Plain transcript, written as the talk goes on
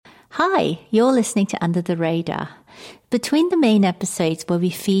Hi, you're listening to Under the Radar. Between the main episodes where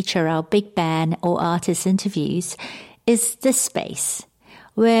we feature our big band or artist interviews is this space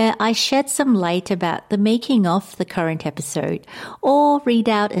where I shed some light about the making of the current episode or read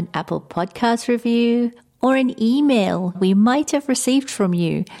out an Apple Podcast review or an email we might have received from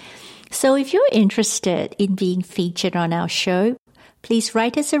you. So if you're interested in being featured on our show, please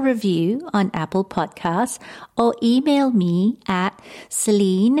write us a review on Apple Podcasts or email me at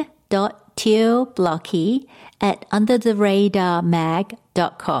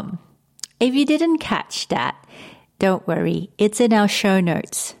celine.teoblocky@undertheradarmag.com. If you didn't catch that, don't worry, it's in our show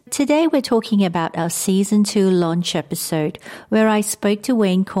notes. Today we're talking about our Season 2 launch episode where I spoke to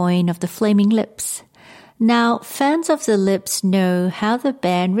Wayne Coyne of the Flaming Lips. Now, fans of the Lips know how the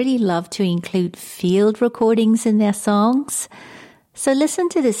band really loved to include field recordings in their songs. So listen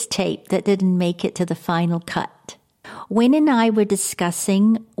to this tape that didn't make it to the final cut. Wayne and I were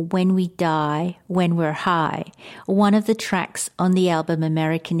discussing When We Die, When We're High, one of the tracks on the album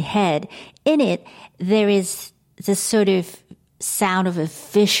American Head. In it, there is the sort of sound of a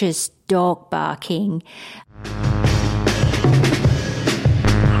vicious dog barking.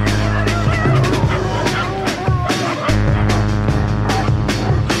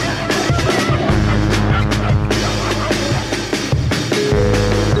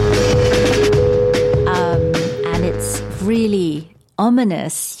 Really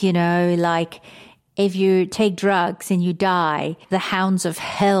ominous, like if you take drugs and you die, the hounds of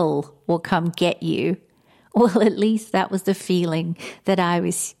hell will come get you. Well, at least that was the feeling that I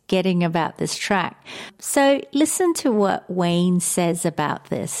was getting about this track. So listen to what Wayne says about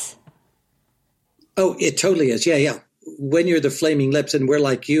this. Oh, it totally is. Yeah. When you're the Flaming Lips and we're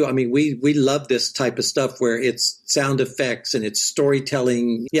like you, I mean, we love this type of stuff where it's sound effects and it's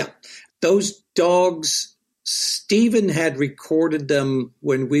storytelling. Yeah, those dogs, Stephen had recorded them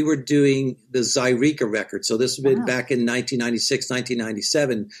when we were doing the Zaireeka record. So this was back in 1996,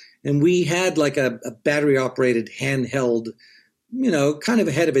 1997. And we had like a battery operated handheld, kind of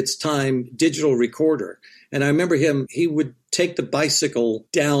ahead of its time digital recorder. And I remember he would take the bicycle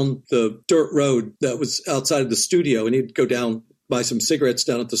down the dirt road that was outside of the studio and he'd go down, buy some cigarettes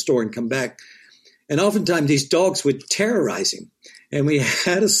down at the store and come back. And oftentimes these dogs would terrorize him. And we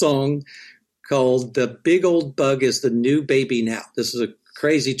had a song called The Big Old Bug Is the New Baby Now. This is a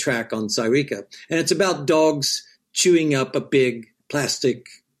crazy track on Zaireeka. And it's about dogs chewing up a big plastic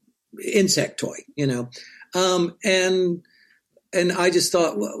insect toy, and I just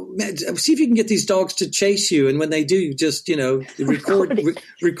thought, well, man, see if you can get these dogs to chase you. And when they do, you just, record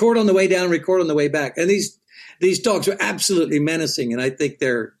on the way down, record on the way back. And these dogs are absolutely menacing. And I think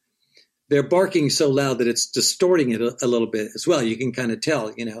they're barking so loud that it's distorting it a little bit as well. You can kind of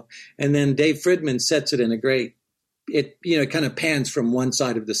tell, and then Dave Fridman sets it in a great, it kind of pans from one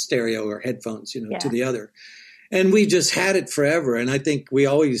side of the stereo or headphones, to the other. And we just had it forever. And I think we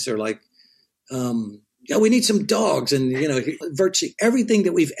always are like, we need some dogs. And, virtually everything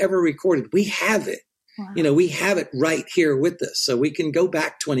that we've ever recorded, we have it. Wow. We have it right here with us. So we can go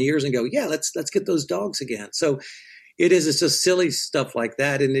back 20 years and go, yeah, let's get those dogs again. So it's just silly stuff like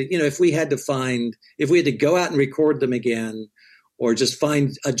that. And, if we had to go out and record them again or just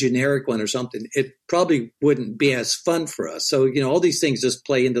find a generic one or something, it probably wouldn't be as fun for us. So, all these things just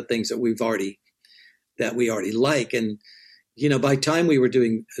play into things that we already like. And, by the time we were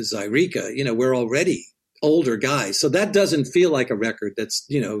doing Zaireeka, we're already older guys. So that doesn't feel like a record that's,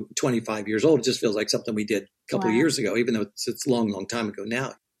 25 years old. It just feels like something we did a couple of years ago, even though it's a long, long time ago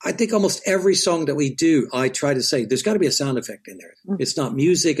now. I think almost every song that we do, I try to say, there's got to be a sound effect in there. Mm-hmm. It's not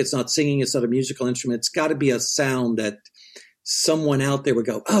music. It's not singing. It's not a musical instrument. It's got to be a sound that someone out there would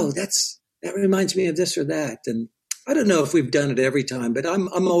go, oh, that reminds me of this or that. And I don't know if we've done it every time, but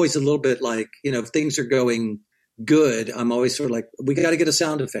I'm always a little bit like, if things are going good, I'm always sort of like, we got to get a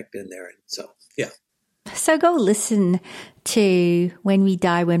sound effect in there. And so, yeah. So go listen to When We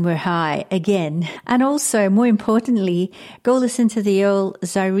Die, When We're High again. And also, more importantly, go listen to the old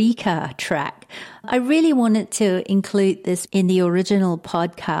Zaireeka track. I really wanted to include this in the original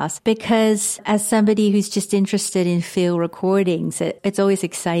podcast because as somebody who's just interested in field recordings, it's always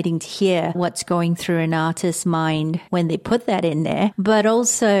exciting to hear what's going through an artist's mind when they put that in there. But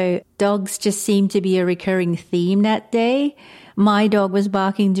also, dogs just seem to be a recurring theme that day. My dog was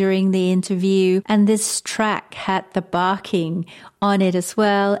barking during the interview, and this track had the barking on it as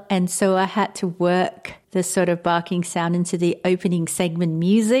well. And so I had to work this sort of barking sound into the opening segment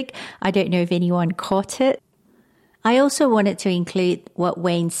music. I don't know if anyone caught it. I also wanted to include what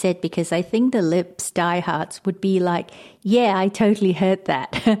Wayne said because I think the Lips diehards would be like, yeah, I totally heard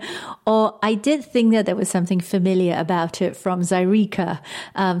that. Or I did think that there was something familiar about it from Zaireeka.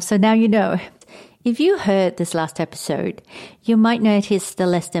 So now you know. If you heard this last episode, you might notice the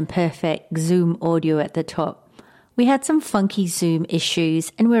less than perfect Zoom audio at the top. We had some funky Zoom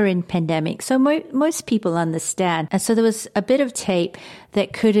issues and we're in pandemic, so most people understand. And so there was a bit of tape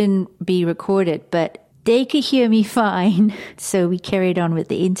that couldn't be recorded, but they could hear me fine. So we carried on with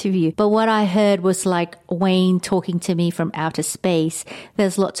the interview. But what I heard was like Wayne talking to me from outer space.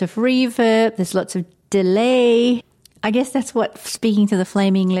 There's lots of reverb. There's lots of delay. I guess that's what speaking to the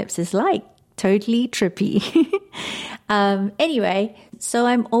Flaming Lips is like. Totally trippy. Anyway, so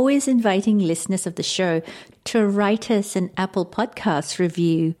I'm always inviting listeners of the show to write us an Apple Podcasts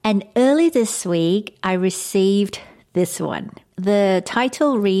review. And early this week, I received this one. The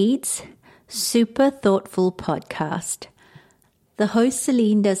title reads, Super Thoughtful Podcast. The host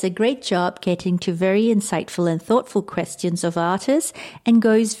Celine does a great job getting to very insightful and thoughtful questions of artists and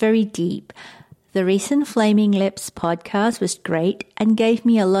goes very deep. The recent Flaming Lips podcast was great and gave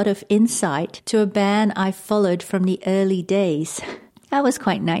me a lot of insight to a band I followed from the early days. That was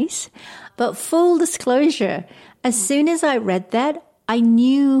quite nice. But full disclosure, as soon as I read that, I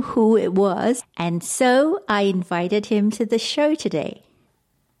knew who it was, and so I invited him to the show today.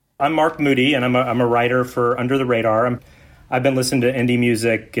 I'm Mark Moody, and I'm a writer for Under the Radar. I've been listening to indie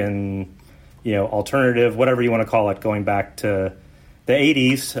music and, alternative, whatever you want to call it, going back to the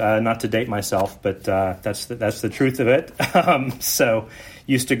 80s, not to date myself, but that's the truth of it. So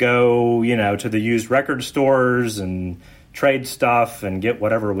used to go, to the used record stores and trade stuff and get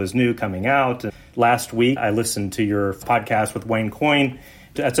whatever was new coming out. And last week, I listened to your podcast with Wayne Coyne.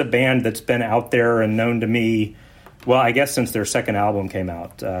 That's a band that's been out there and known to me, well, I guess since their second album came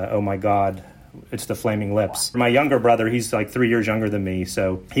out. Oh, my God. It's the Flaming Lips. My younger brother, he's like 3 years younger than me,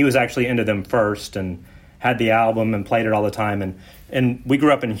 so he was actually into them first and had the album and played it all the time. And we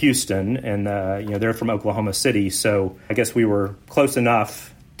grew up in Houston, and they're from Oklahoma City, so I guess we were close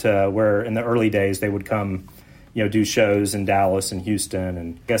enough to where in the early days they would come, do shows in Dallas and Houston,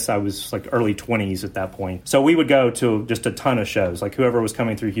 and I guess I was like early 20s at that point. So we would go to just a ton of shows. Like whoever was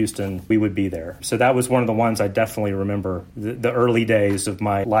coming through Houston, we would be there. So that was one of the ones I definitely remember, the early days of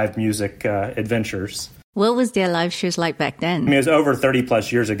my live music adventures. What was their live shows like back then? I mean, it was over 30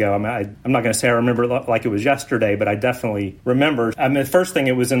 plus years ago. I'm not going to say I remember it like it was yesterday, but I definitely remember. I mean, the first thing,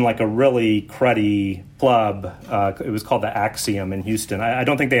 it was in like a really cruddy club. It was called the Axiom in Houston. I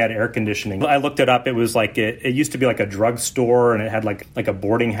don't think they had air conditioning. I looked it up. It was like, it used to be like a drugstore, and it had like a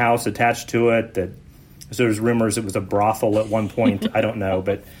boarding house attached to it. So there's rumors it was a brothel at one point. I don't know,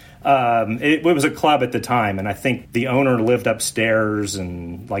 but it was a club at the time, and I think the owner lived upstairs,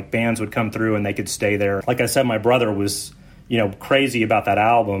 and like bands would come through and they could stay there. Like I said, my brother was, crazy about that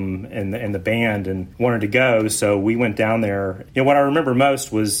album and the band and wanted to go, so we went down there. What I remember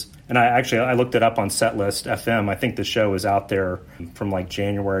most was, and I looked it up on Setlist FM. I think the show was out there from like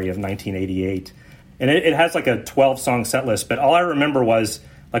January of 1988, and it has like a 12-song set list, but all I remember was,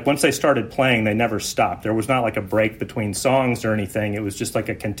 like, once they started playing, they never stopped. There was not like a break between songs or anything. It was just like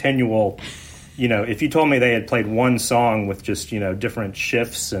a continual, if you told me they had played one song with just, different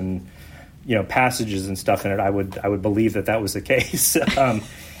shifts and, passages and stuff in it, I would believe that was the case.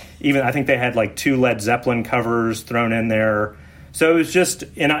 Even I think they had like 2 Led Zeppelin covers thrown in there. So it was just,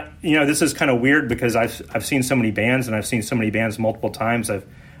 and this is kind of weird because I've seen so many bands, and I've seen so many bands multiple times.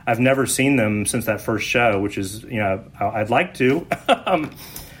 I've never seen them since that first show, which is, I'd like to.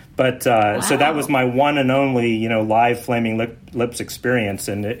 But wow. So that was my one and only, live Flaming Lips experience,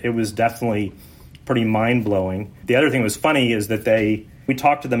 and it was definitely pretty mind-blowing. The other thing that was funny is that we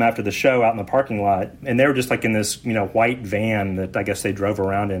talked to them after the show out in the parking lot, and they were just like in this, white van that I guess they drove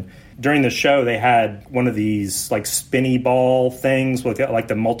around in. During the show, they had one of these like spinny ball things with like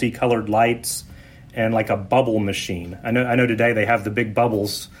the multicolored lights and like a bubble machine. I know today they have the big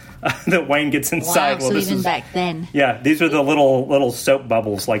bubbles that Wayne gets inside. Wow, so even back then. Yeah, these are the little soap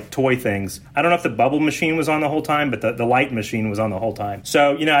bubbles, like toy things. I don't know if the bubble machine was on the whole time, but the light machine was on the whole time.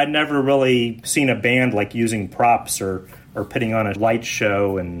 So, I'd never really seen a band like using props or putting on a light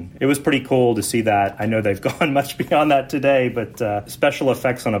show, and it was pretty cool to see that. I know they've gone much beyond that today, but special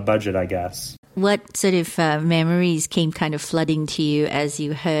effects on a budget, I guess. What sort of memories came kind of flooding to you as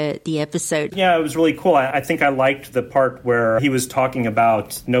you heard the episode? Yeah, it was really cool. I think I liked the part where he was talking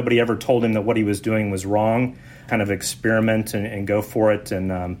about nobody ever told him that what he was doing was wrong, kind of experiment and go for it.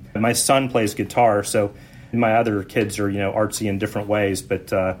 And my son plays guitar, so my other kids are, artsy in different ways. But,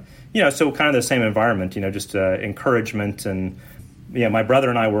 so kind of the same environment, just encouragement and, my brother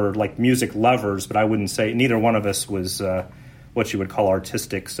and I were like music lovers, but I wouldn't say neither one of us was what you would call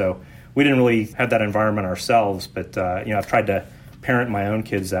artistic. So we didn't really have that environment ourselves. But I've tried to parent my own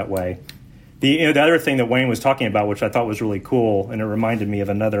kids that way. The other thing that Wayne was talking about, which I thought was really cool, and it reminded me of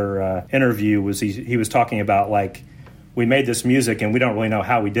another interview, was he was talking about, like, we made this music and we don't really know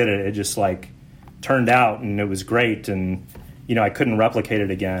how we did it. It just, like, turned out and it was great, and, I couldn't replicate it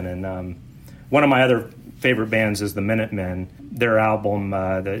again. And one of my other favorite bands is the Minutemen. Their album,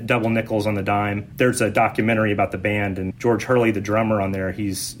 the Double Nickels on the Dime, there's a documentary about the band, and George Hurley, the drummer on there,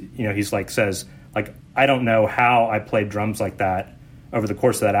 he's like, says, like, I don't know how I played drums like that over the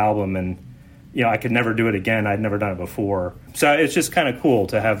course of that album, and I could never do it again. I'd never done it before. So it's just kind of cool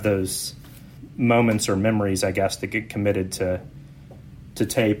to have those moments or memories, I guess, that get committed to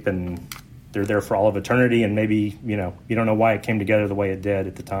tape, and they're there for all of eternity. And maybe, you don't know why it came together the way it did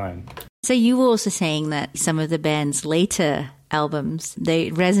at the time. So you were also saying that some of the band's later albums, they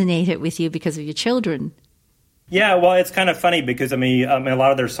resonated with you because of your children. Yeah, well, it's kind of funny because, a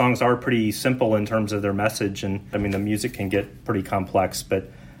lot of their songs are pretty simple in terms of their message. And, the music can get pretty complex, but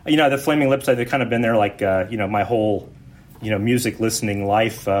the Flaming Lips, they've kind of been there like, my whole, music listening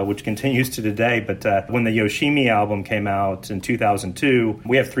life, which continues to today. But when the Yoshimi album came out in 2002,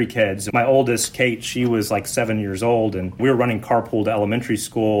 we have 3 kids. My oldest, Kate, she was like 7 years old, and we were running carpool to elementary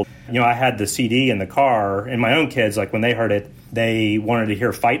school. I had the CD in the car, and my own kids, like when they heard it, they wanted to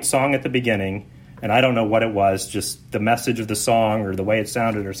hear Fight Song at the beginning. And I don't know what it was, just the message of the song or the way it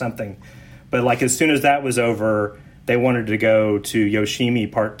sounded or something. But like as soon as that was over, they wanted to go to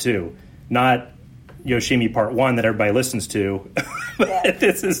Yoshimi Part 2, not Yoshimi Part 1 that everybody listens to. But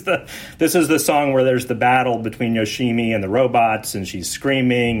this is the song where there's the battle between Yoshimi and the robots, and she's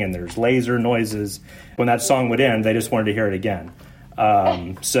screaming, and there's laser noises. When that song would end, they just wanted to hear it again.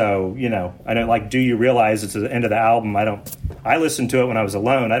 So, I don't like, do you realize it's the end of the album? I listened to it when I was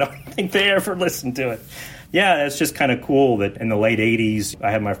alone. I don't think they ever listened to it. Yeah, it's just kind of cool that in the late 80s, I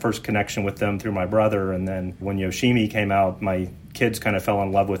had my first connection with them through my brother. And then when Yoshimi came out, my kids kind of fell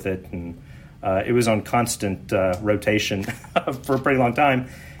in love with it. And it was on constant rotation for a pretty long time.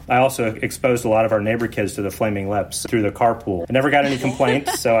 I also exposed a lot of our neighbor kids to the Flaming Lips through the carpool. I never got any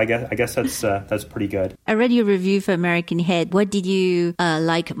complaints, so I guess that's pretty good. I read your review for American Head. What did you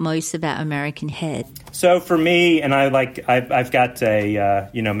like most about American Head? So for me, and I've got a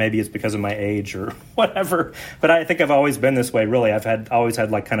maybe it's because of my age or whatever, but I think I've always been this way. Really, I've always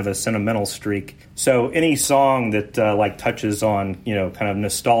had like kind of a sentimental streak. So any song that like touches on kind of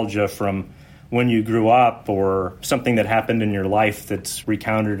nostalgia from when you grew up, or something that happened in your life that's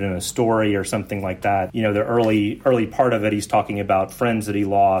recounted in a story or something like that. The early part of it, he's talking about friends that he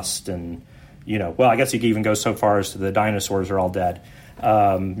lost, and I guess you could even go so far as to the dinosaurs are all dead,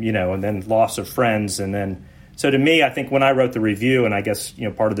 and then loss of friends, and then so to me, I think when I wrote the review, and I guess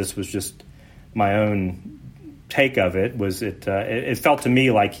part of this was just my own take of it, was it felt to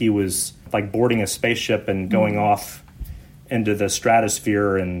me like he was like boarding a spaceship and going off into the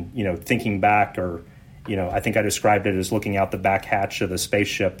stratosphere and, thinking back, or, I think I described it as looking out the back hatch of the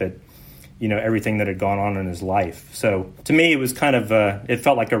spaceship at, everything that had gone on in his life. So to me, it was kind of, it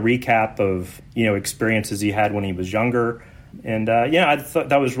felt like a recap of, experiences he had when he was younger. And, I thought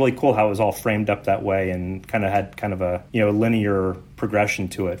that was really cool how it was all framed up that way, and kind of had kind of a, linear progression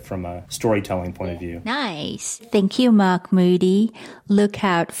to it from a storytelling point of view. Nice. Thank you, Mark Moody. Look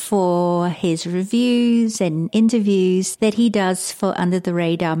out for his reviews and interviews that he does for Under the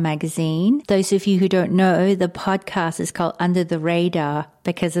Radar magazine. Those of you who don't know, the podcast is called Under the Radar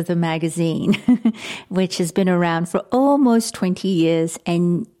because of the magazine, which has been around for almost 20 years.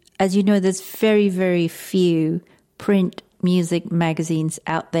 And as you know, there's very, very few print music magazines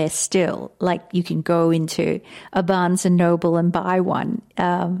out there still. Like you can go into a Barnes and Noble and buy one.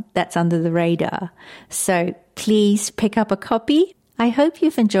 That's Under the Radar. So please pick up a copy. I hope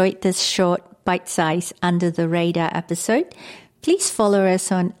you've enjoyed this short, bite-sized Under the Radar episode. Please follow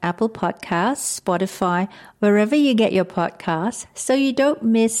us on Apple Podcasts, Spotify, wherever you get your podcasts, so you don't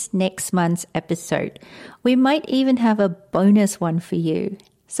miss next month's episode. We might even have a bonus one for you.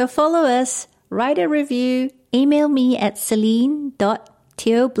 So follow us, write a review, email me at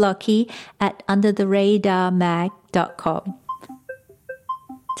celine.teoblocky@undertheradarmag.com.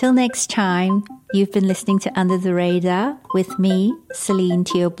 Till next time, you've been listening to Under the Radar with me, Celine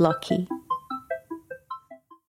Teoblocky.